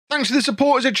Thanks to the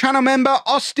support as a channel member,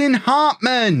 Austin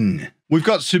Hartman. We've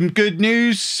got some good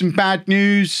news, some bad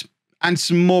news, and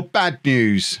some more bad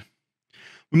news.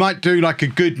 We might do like a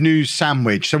good news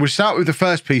sandwich. So we'll start with the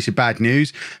first piece of bad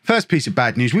news. First piece of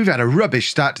bad news, we've had a rubbish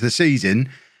start to the season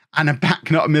and are back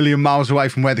not a million miles away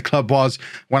from where the club was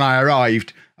when I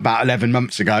arrived about 11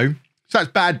 months ago. So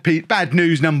that's bad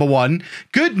news number one.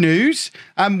 Good news,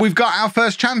 we've got our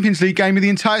first Champions League game of the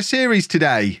entire series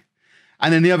today.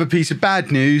 And then the other piece of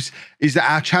bad news is that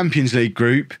our Champions League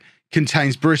group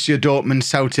contains Borussia Dortmund,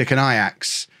 Celtic and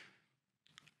Ajax.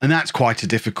 And that's quite a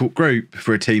difficult group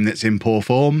for a team that's in poor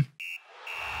form.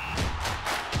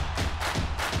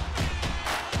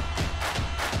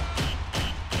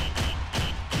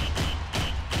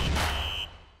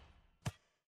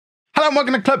 Hello and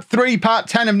welcome to Club 3, Part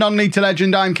 10 of Non-League to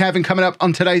Legend. I'm Kevin. Coming up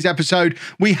on today's episode,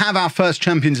 we have our first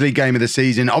Champions League game of the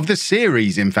season, of the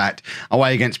series, in fact,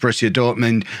 away against Borussia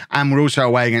Dortmund, and we're also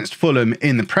away against Fulham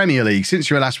in the Premier League.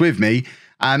 Since you were last with me,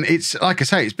 it's, like I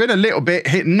say, it's been a little bit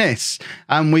hit and miss.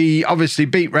 We obviously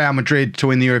beat Real Madrid to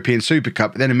win the European Super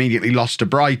Cup, but then immediately lost to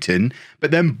Brighton,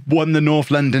 but then won the North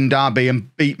London derby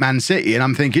and beat Man City. And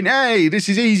I'm thinking, hey, this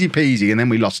is easy peasy. And then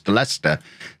we lost to Leicester.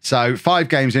 So 5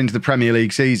 games into the Premier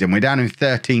League season, we're down in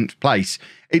 13th place.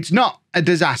 It's not a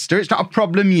disaster. It's not a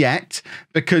problem yet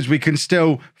because we can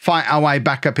still fight our way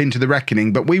back up into the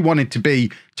reckoning. But we wanted to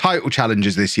be title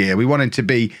challengers this year. We wanted to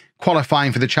be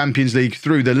qualifying for the Champions League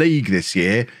through the league this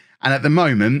year. And at the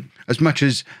moment, as much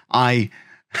as I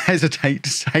hesitate to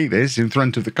say this in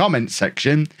front of the comments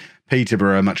section,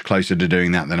 Peterborough are much closer to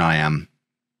doing that than I am.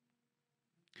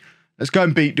 Let's go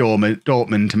and beat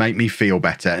Dortmund to make me feel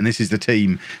better. And this is the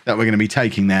team that we're going to be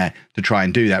taking there to try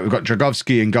and do that. We've got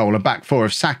Dragowski in goal, a back four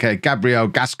of Saka, Gabriel,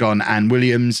 Gascon and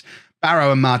Williams,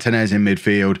 Barrow and Martinez in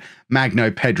midfield,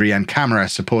 Magno, Pedri and Camara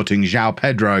supporting João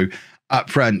Pedro up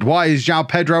front. Why is João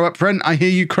Pedro up front? I hear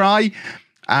you cry.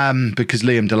 Because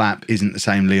Liam Delap isn't the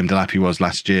same Liam Delap he was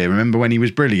last year. Remember when he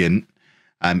was brilliant?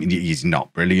 He's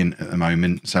not brilliant at the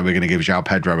moment. So we're going to give João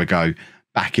Pedro a go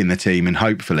back in the team and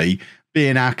hopefully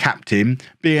being our captain,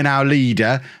 being our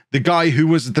leader, the guy who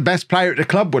was the best player at the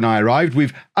club when I arrived.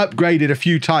 We've upgraded a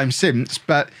few times since,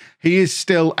 but he is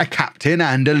still a captain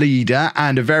and a leader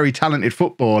and a very talented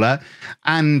footballer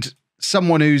and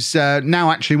someone who's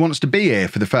now actually wants to be here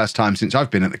for the first time since I've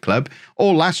been at the club.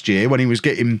 All last year when he was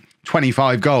getting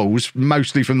 25 goals,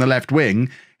 mostly from the left wing,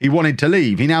 he wanted to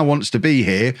leave. He now wants to be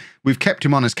here. We've kept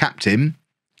him on as captain.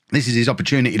 This is his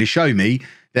opportunity to show me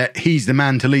that he's the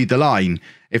man to lead the line.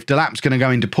 If Delap's going to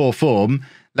go into poor form,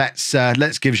 let's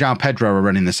give João Pedro a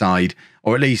run in the side,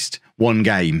 or at least one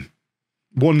game.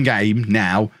 One game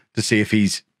now to see if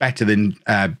he's better than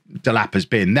Delap has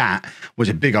been. That was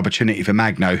a big opportunity for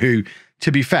Magno, who,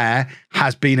 to be fair,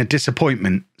 has been a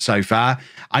disappointment so far.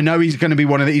 I know he's going to be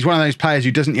he's one of those players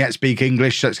who doesn't yet speak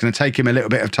English, so it's going to take him a little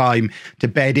bit of time to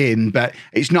bed in, but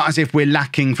it's not as if we're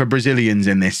lacking for Brazilians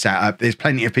in this setup. There's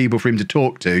plenty of people for him to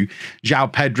talk to.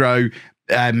 João Pedro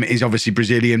is obviously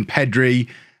Brazilian.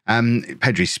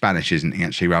 Pedri's Spanish, isn't he,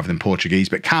 actually, rather than Portuguese,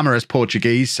 but Camara's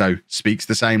Portuguese, so speaks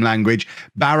the same language.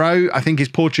 Barrow, I think, is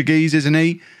Portuguese, isn't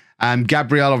he?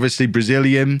 Gabriel, obviously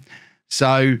Brazilian.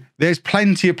 So there's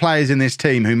plenty of players in this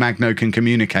team who Magno can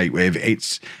communicate with.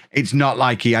 It's not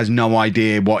like he has no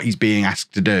idea what he's being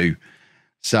asked to do.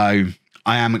 So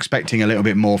I am expecting a little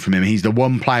bit more from him. He's the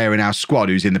one player in our squad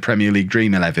who's in the Premier League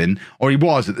Dream 11, or he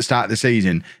was at the start of the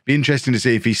season. Be interesting to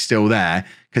see if he's still there,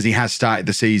 because he has started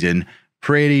the season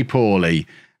pretty poorly.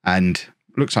 And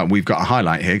looks like we've got a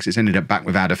highlight here because it's ended up back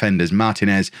with our defenders.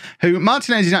 Martinez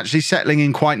is actually settling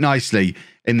in quite nicely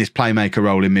in this playmaker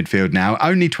role in midfield now.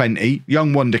 Only 20,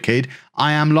 young wonder kid.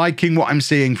 I am liking what I'm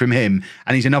seeing from him.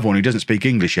 And he's another one who doesn't speak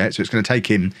English yet, so it's going to take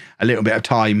him a little bit of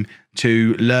time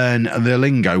to learn the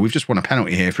lingo. We've just won a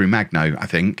penalty here through Magno, I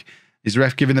think. Is the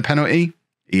ref giving the penalty?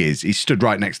 He is. He's stood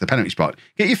right next to the penalty spot.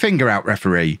 Get your finger out,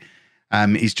 referee.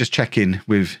 He's just checking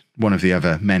with one of the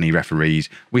other many referees.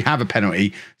 We have a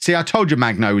penalty. See, I told you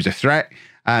Magno was a threat.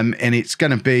 And it's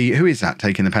going to be, who is that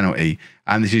taking the penalty?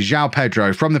 And this is João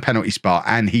Pedro from the penalty spot.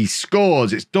 And he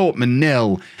scores. It's Dortmund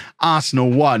 0, Arsenal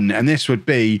 1. And this would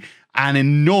be an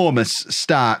enormous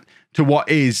start to what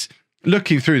is,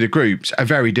 looking through the groups, a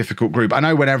very difficult group. I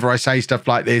know whenever I say stuff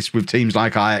like this with teams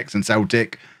like Ajax and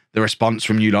Celtic, the response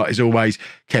from you lot is always,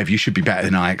 Kev, you should be better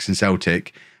than Ajax and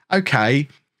Celtic. Okay,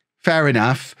 fair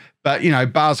enough. But, you know,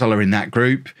 Basel are in that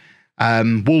group.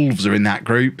 Wolves are in that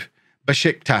group.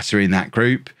 Besiktas are in that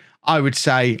group. I would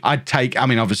say I'd take, I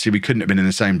mean, obviously we couldn't have been in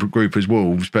the same group as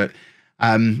Wolves, but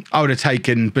I would have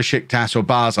taken Besiktas or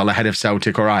Basel ahead of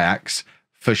Celtic or Ajax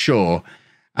for sure.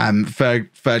 For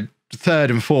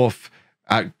third and fourth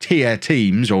tier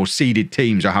teams or seeded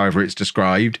teams or however it's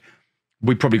described,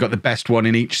 we probably got the best one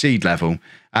in each seed level.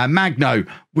 Magno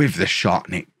with the shot,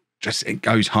 and it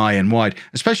goes high and wide,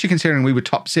 especially considering we were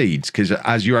top seeds, because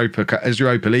as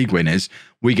Europa League winners,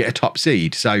 we get a top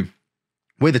seed. So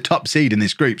we're the top seed in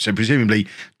this group. So presumably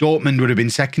Dortmund would have been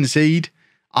second seed,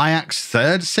 Ajax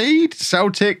third seed,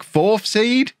 Celtic fourth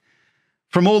seed.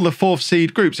 From all the fourth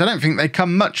seed groups, I don't think they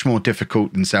come much more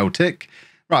difficult than Celtic.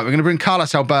 Right, we're going to bring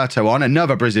Carlos Alberto on,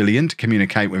 another Brazilian, to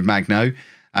communicate with Magno,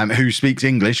 who speaks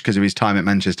English because of his time at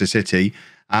Manchester City.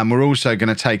 We're also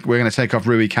going to take off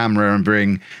Rui Camera and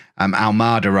bring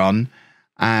Almada on,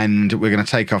 and we're going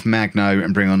to take off Magno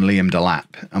and bring on Liam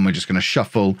Delap, and we're just going to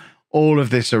shuffle all of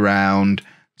this around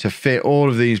to fit all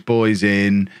of these boys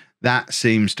in. That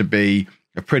seems to be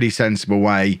a pretty sensible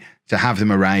way to have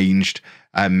them arranged.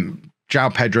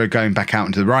 João Pedro going back out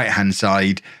into the right-hand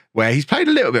side, where he's played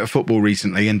a little bit of football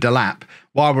recently, and Delap,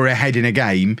 while we're ahead in a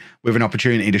game, with an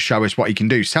opportunity to show us what he can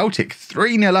do. Celtic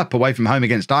 3-0 up away from home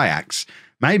against Ajax.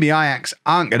 Maybe Ajax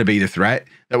aren't going to be the threat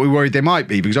that we worried they might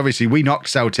be, because obviously we knocked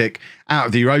Celtic out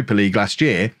of the Europa League last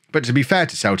year. But to be fair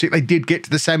to Celtic, they did get to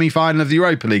the semi-final of the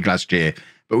Europa League last year,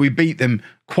 but we beat them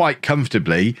quite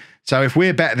comfortably. So if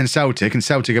we're better than Celtic, and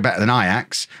Celtic are better than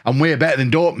Ajax, and we're better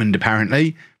than Dortmund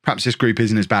apparently, perhaps this group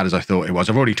isn't as bad as I thought it was.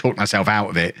 I've already talked myself out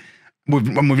of it. We've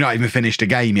not even finished a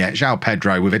game yet. João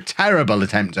Pedro with a terrible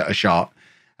attempt at a shot,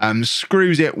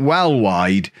 screws it well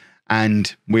wide,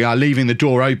 and we are leaving the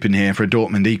door open here for a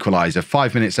Dortmund equaliser.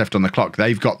 5 minutes left on the clock.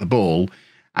 They've got the ball,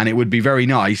 and it would be very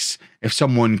nice if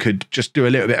someone could just do a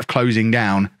little bit of closing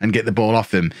down and get the ball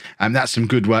off them. That's some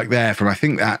good work there from, I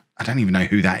don't even know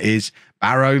who that is.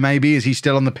 Barrow, maybe? Is he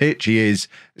still on the pitch? He is.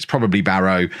 It's probably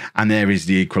Barrow, and there is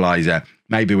the equaliser.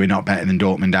 Maybe we're not better than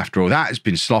Dortmund after all. That has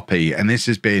been sloppy, and this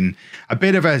has been a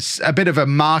bit of a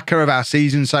marker of our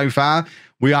season so far.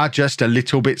 We are just a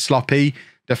little bit sloppy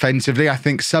defensively. I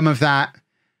think some of that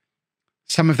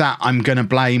I'm going to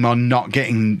blame on not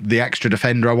getting the extra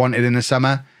defender I wanted in the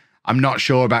summer. I'm not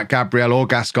sure about Gabriel or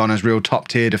Gascon as real top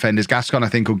tier defenders. Gascon, I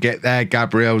think, will get there.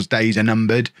 Gabriel's days are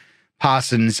numbered.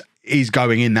 Parsons is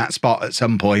going in that spot at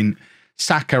some point.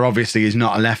 Saka obviously is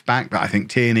not a left back, but I think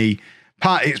Tierney.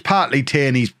 It's partly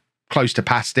Tierney's close to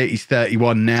past it. He's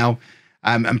 31 now.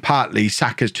 And partly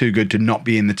Saka's too good to not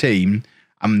be in the team.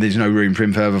 There's no room for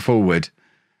him further forward.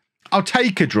 I'll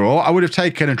take a draw. I would have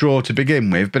taken a draw to begin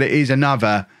with, but it is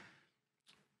another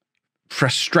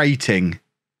frustrating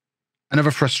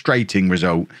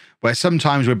result where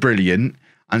sometimes we're brilliant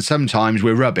and sometimes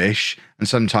we're rubbish and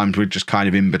sometimes we're just kind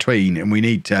of in between, and we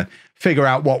need to figure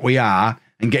out what we are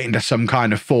and get into some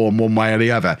kind of form one way or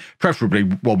the other. Preferably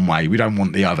one way. We don't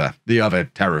want the other. The other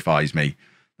terrifies me.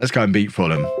 Let's go and beat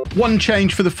Fulham. One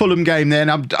change for the Fulham game then.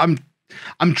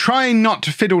 I'm trying not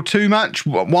to fiddle too much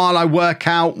while I work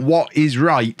out what is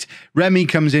right. Remy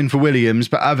comes in for Williams,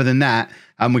 but other than that,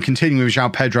 we're continuing with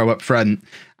João Pedro up front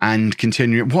and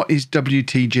continuing. What is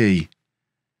WTG?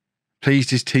 Pleased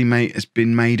his teammate has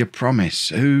been made a promise.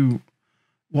 Who?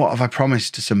 What have I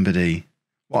promised to somebody?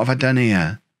 What have I done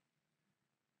here?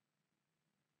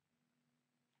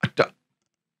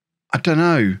 I don't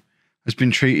know. Has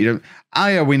been treated.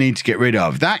 Aya we need to get rid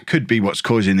of. That could be what's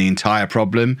causing the entire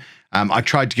problem. I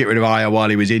tried to get rid of Aya while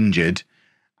he was injured,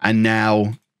 and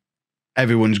now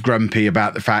everyone's grumpy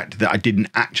about the fact that I didn't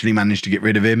actually manage to get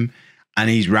rid of him, and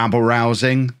he's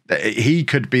rabble-rousing. He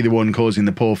could be the one causing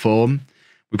the poor form.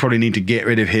 We probably need to get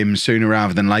rid of him sooner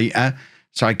rather than later.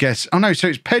 So I guess... Oh, no, so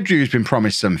it's Pedro who's been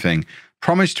promised something.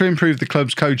 Promised to improve the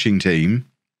club's coaching team.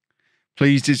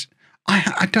 Pleased is...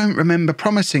 I don't remember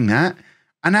promising that.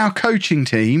 And our coaching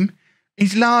team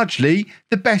is largely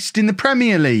the best in the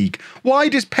Premier League. Why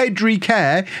does Pedri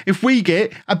care if we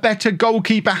get a better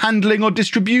goalkeeper handling or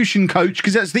distribution coach?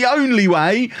 Because that's the only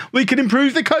way we can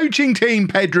improve the coaching team,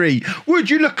 Pedri. Would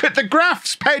you look at the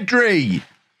graphs, Pedri?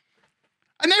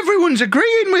 And everyone's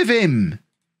agreeing with him.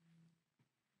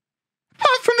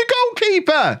 Apart from the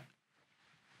goalkeeper.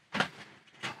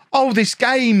 Oh, this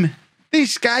game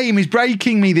is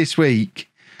breaking me this week.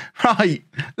 Right,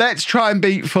 let's try and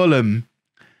beat Fulham.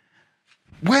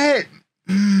 Where?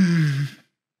 I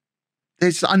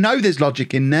know there's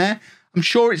logic in there. I'm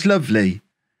sure it's lovely.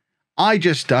 I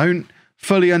just don't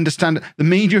fully understand it. The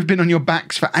media have been on your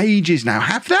backs for ages now.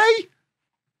 Have they?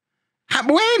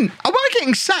 When? Am I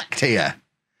getting sacked here?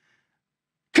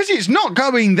 Because it's not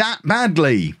going that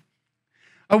badly.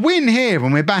 A win here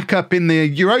and we're back up in the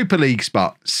Europa League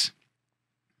spots.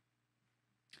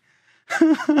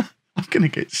 I'm going to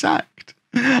get sacked.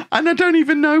 And I don't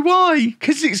even know why,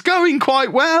 because it's going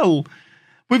quite well.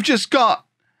 We've just got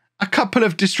a couple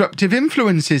of disruptive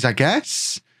influences, I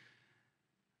guess.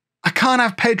 I can't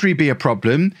have Pedri be a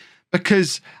problem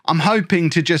because I'm hoping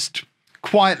to just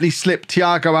quietly slip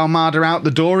Thiago Almada out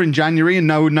the door in January and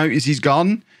no one notices he's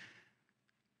gone.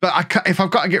 But if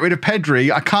I've got to get rid of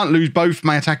Pedri, I can't lose both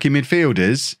my attacking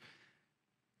midfielders.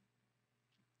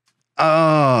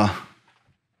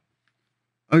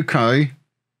 Okay.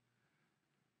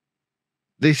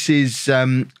 This is...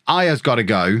 Aya's got to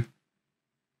go.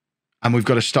 And we've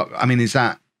got to stop... I mean, is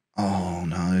that... Oh,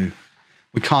 no.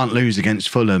 We can't lose against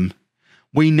Fulham.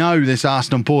 We know this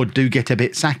Arsenal board do get a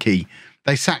bit sacky.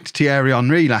 They sacked Thierry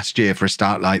Henry last year for a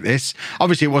start like this.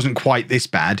 Obviously, it wasn't quite this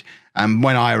bad.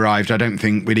 When I arrived, I don't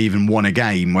think we'd even won a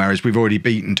game, whereas we've already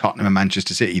beaten Tottenham and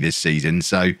Manchester City this season.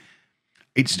 So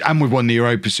and we've won the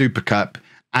Europa Super Cup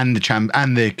and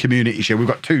the Community Shield. We've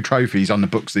got 2 trophies on the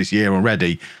books this year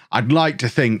already. I'd like to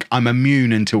think I'm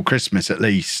immune until Christmas at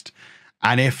least.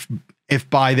 And if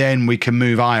by then we can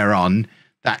move Aya on,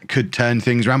 that could turn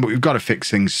things around, but we've got to fix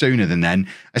things sooner than then,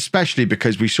 especially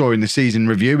because we saw in the season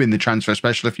review in the transfer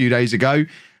special a few days ago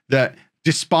that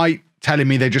despite telling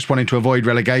me they just wanted to avoid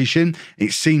relegation,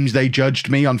 it seems they judged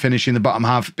me on finishing in the bottom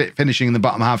half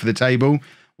of the table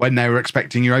when they were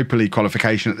expecting Europa League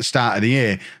qualification at the start of the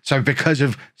year. So because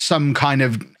of some kind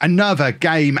of another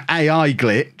game AI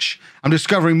glitch, I'm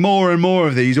discovering more and more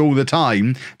of these all the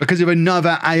time, because of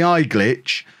another AI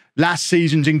glitch, last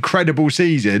season's incredible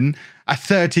season, a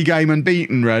 30-game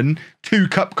unbeaten run, 2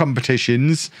 cup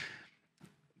competitions,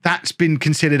 that's been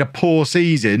considered a poor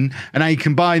season. And I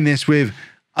combine this with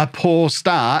a poor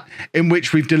start in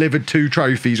which we've delivered 2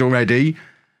 trophies already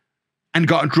and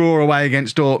got a draw away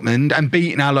against Dortmund and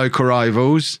beaten our local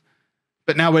rivals.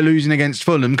 But now we're losing against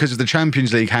Fulham because of the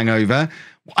Champions League hangover.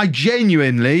 I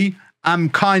genuinely am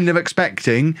kind of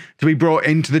expecting to be brought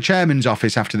into the chairman's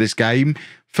office after this game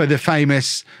for the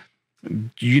famous,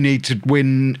 you need to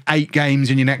win 8 games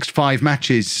in your next 5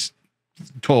 matches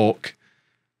talk.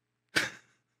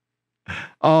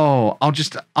 Oh,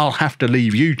 I'll have to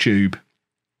leave YouTube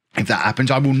if that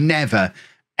happens. I will never,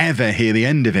 ever hear the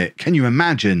end of it. Can you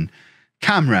imagine?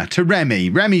 Camera to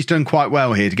Remy. Remy's done quite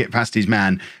well here to get past his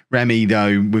man. Remy,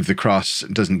 though, with the cross,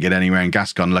 doesn't get anywhere, and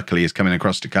Gascon, luckily, is coming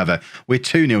across to cover. We're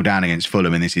 2-0 down against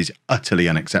Fulham, and this is utterly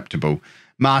unacceptable.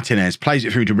 Martinez plays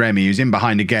it through to Remy, who's in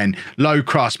behind again. Low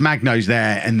cross. Magno's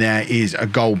there, and there is a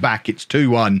goal back. It's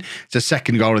 2-1. It's the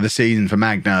second goal of the season for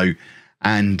Magno.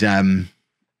 And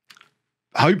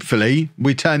hopefully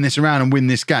we turn this around and win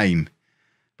this game.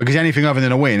 Because anything other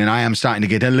than a win, and I am starting to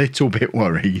get a little bit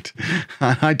worried.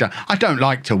 I don't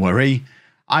like to worry.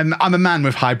 I'm a man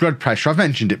with high blood pressure. I've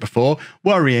mentioned it before.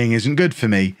 Worrying isn't good for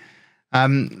me.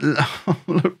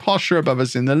 Look, Posh are above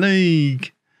us in the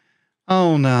league.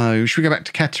 Oh no, should we go back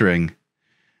to Kettering?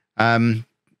 They're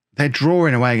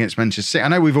drawing away against Manchester City. I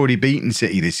know we've already beaten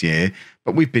City this year,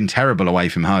 but we've been terrible away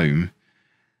from home.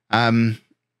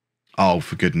 Oh,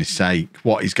 for goodness sake,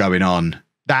 what is going on?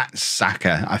 That's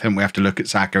Saka. I think we have to look at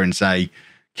Saka and say,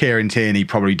 Kieran Tierney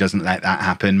probably doesn't let that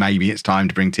happen. Maybe it's time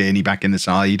to bring Tierney back in the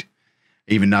side,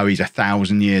 even though he's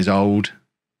 1,000 years old.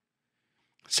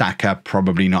 Saka,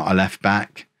 probably not a left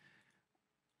back.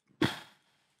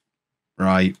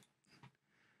 Right.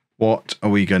 What are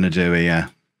we going to do here?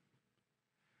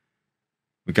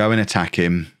 We go and attack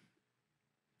him.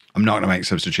 I'm not going to make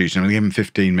substitution. I'm going to give him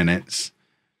 15 minutes.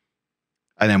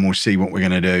 And then we'll see what we're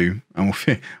going to do. And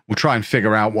we'll try and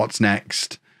figure out what's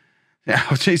next.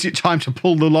 Is it time to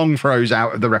pull the long throws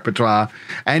out of the repertoire?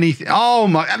 Anything? Oh,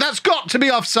 my. That's got to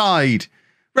be offside.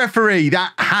 Referee,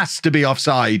 that has to be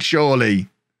offside, surely.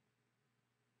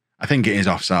 I think it is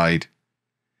offside.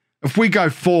 If we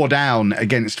go 4 down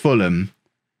against Fulham,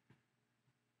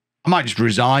 I might just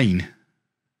resign.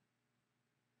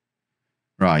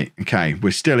 Right, okay.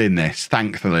 We're still in this,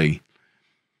 thankfully.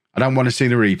 I don't want to see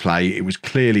the replay. It was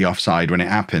clearly offside when it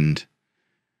happened.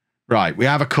 Right, we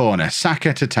have a corner.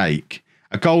 Saka to take.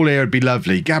 A goal here would be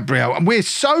lovely. Gabriel. And we're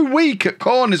so weak at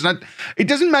corners. And it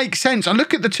doesn't make sense. I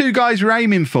look at the 2 guys we're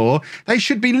aiming for. They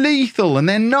should be lethal, and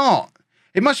they're not.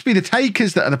 It must be the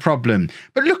takers that are the problem.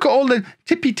 But look at all the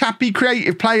tippy-tappy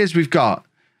creative players we've got.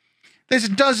 There's a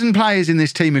dozen players in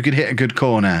this team who could hit a good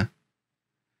corner.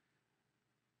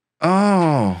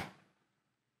 Oh.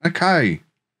 Okay.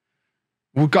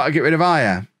 We've got to get rid of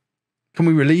Aya. Can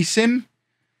we release him?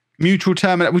 Mutual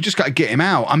terminate. We've just got to get him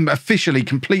out. I'm officially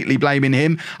completely blaming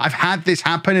him. I've had this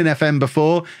happen in FM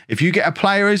before. If you get a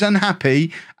player who's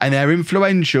unhappy and they're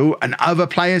influential and other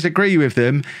players agree with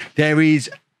them, there is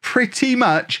pretty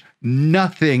much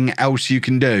nothing else you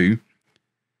can do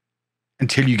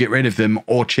until you get rid of them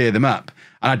or cheer them up.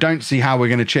 And I don't see how we're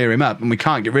going to cheer him up, and we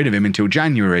can't get rid of him until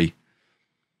January.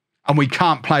 And we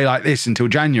can't play like this until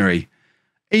January.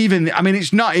 I mean,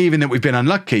 it's not even that we've been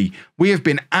unlucky. We have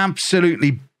been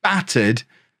absolutely battered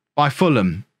by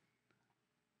Fulham.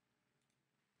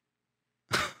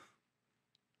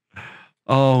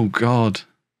 Oh, God.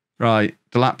 Right.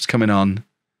 Delap's coming on.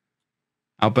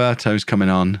 Alberto's coming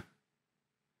on.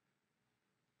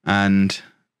 And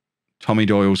Tommy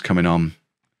Doyle's coming on.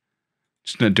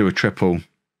 Just going to do a triple.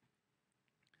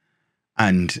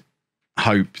 And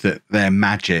hope that they're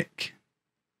magic.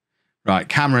 Right.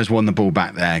 Camera's won the ball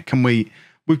back there.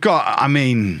 We've got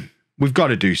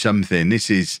to do something. This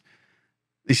is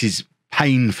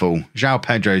painful. João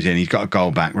Pedro's in. He's got a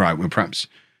goal back. Right. Well, perhaps...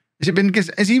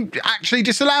 Is he actually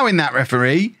disallowing that,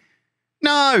 referee?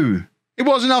 No, it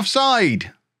wasn't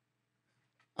offside.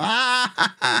 Oh,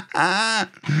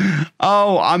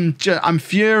 I'm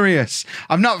furious.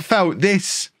 I've not felt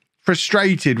this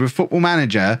frustrated with Football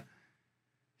Manager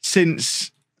since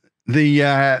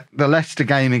the Leicester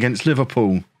game against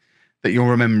Liverpool that you'll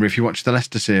remember if you watched the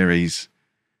Leicester series.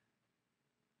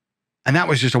 And that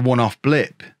was just a one-off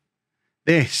blip.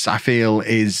 This, I feel,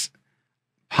 is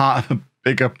part of a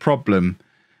bigger problem.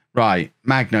 Right,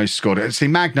 Magno's scored it. See,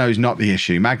 Magno's not the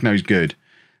issue. Magno's good.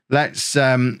 Let's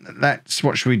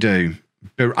what should we do?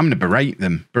 I'm going to berate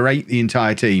them. Berate the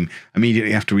entire team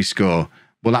immediately after we score.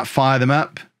 Will that fire them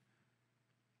up?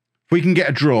 If we can get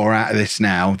a draw out of this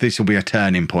now, this will be a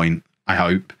turning point, I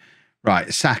hope.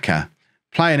 Right, Saka.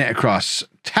 Playing it across.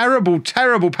 Terrible,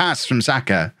 terrible pass from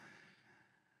Saka.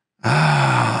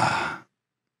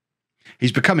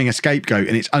 He's becoming a scapegoat,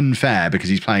 and it's unfair because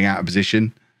he's playing out of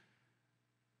position.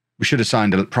 We should have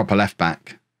signed a proper left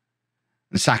back.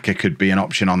 And Saka could be an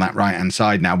option on that right-hand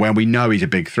side now, where we know he's a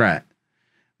big threat.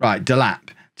 Right, Delap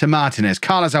to Martinez.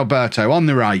 Carlos Alberto on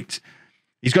the right.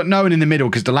 He's got no one in the middle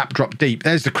because Delap dropped deep.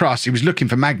 There's the cross. He was looking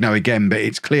for Magno again, but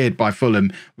it's cleared by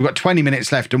Fulham. We've got 20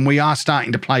 minutes left, and we are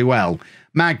starting to play well.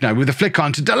 Magno with a flick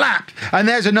on to Delap. And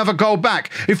there's another goal back.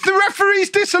 If the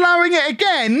referee's disallowing it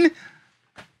again...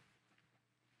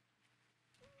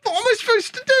 What am I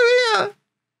supposed to do here?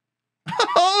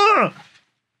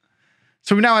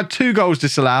 So we now had 2 goals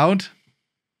disallowed.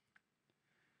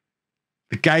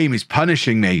 The game is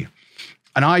punishing me,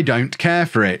 and I don't care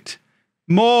for it.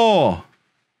 More.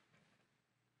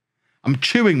 I'm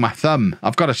chewing my thumb.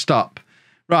 I've got to stop.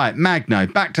 Right, Magno,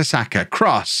 back to Saka,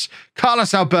 cross,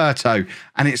 Carlos Alberto,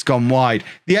 and it's gone wide.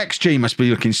 The XG must be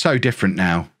looking so different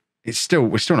now. We're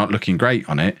still not looking great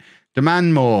on it.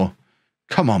 Demand more.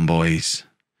 Come on, boys.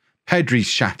 Pedri's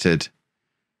shattered.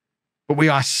 But we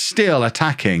are still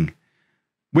attacking.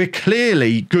 We're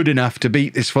clearly good enough to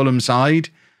beat this Fulham side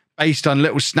based on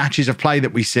little snatches of play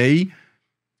that we see.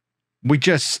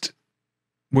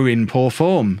 We're in poor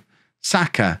form.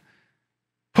 Saka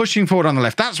pushing forward on the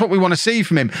left. That's what we want to see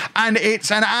from him. And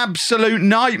it's an absolute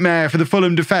nightmare for the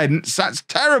Fulham defence. That's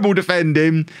terrible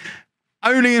defending.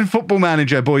 Only in Football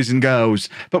Manager, boys and girls.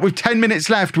 But with 10 minutes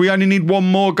left, we only need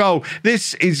one more goal.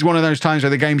 This is one of those times where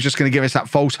the game's just going to give us that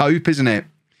false hope, isn't it?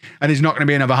 And it's not going to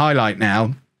be another highlight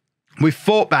now. We've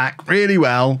fought back really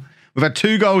well. We've had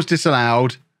 2 goals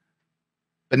disallowed.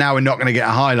 But now we're not going to get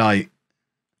a highlight.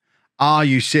 Are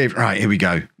you serious? Right, here we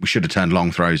go. We should have turned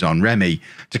long throws on. Remy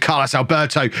to Carlos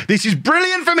Alberto. This is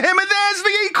brilliant from him. And there's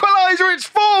the equaliser. It's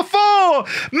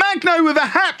 4-4. Magno with a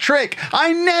hat-trick.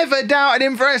 I never doubted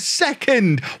him for a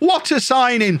second. What a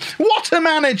signing. What a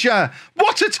manager.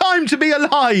 What a time to be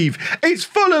alive. It's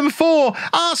Fulham 4,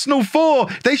 Arsenal 4.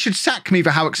 They should sack me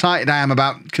for how excited I am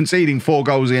about conceding 4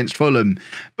 goals against Fulham.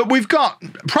 But we've got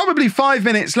probably 5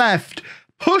 minutes left.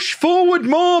 Push forward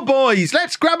more, boys.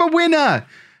 Let's grab a winner.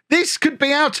 This could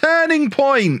be our turning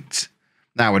point.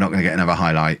 Now we're not going to get another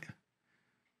highlight.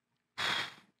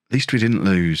 At least we didn't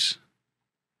lose.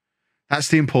 That's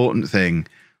the important thing.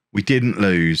 We didn't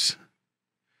lose.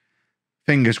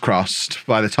 Fingers crossed,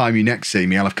 by the time you next see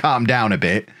me, I'll have calmed down a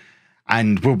bit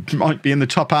and we might be in the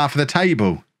top half of the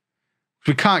table.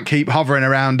 We can't keep hovering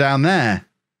around down there.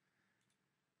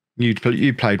 You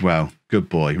played well. Good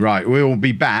boy. Right, we'll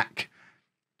be back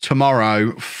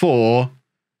tomorrow for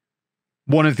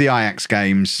one of the Ajax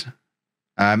games.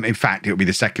 In fact, it'll be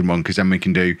the second one because then we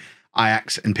can do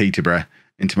Ajax and Peterborough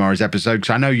in tomorrow's episode.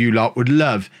 Because I know you lot would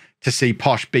love to see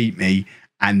Posh beat me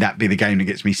and that be the game that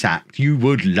gets me sacked. You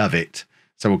would love it.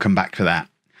 So we'll come back for that.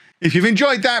 If you've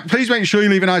enjoyed that, please make sure you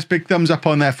leave a nice big thumbs up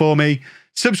on there for me.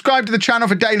 Subscribe to the channel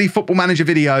for daily Football Manager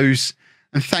videos.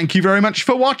 And thank you very much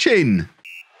for watching.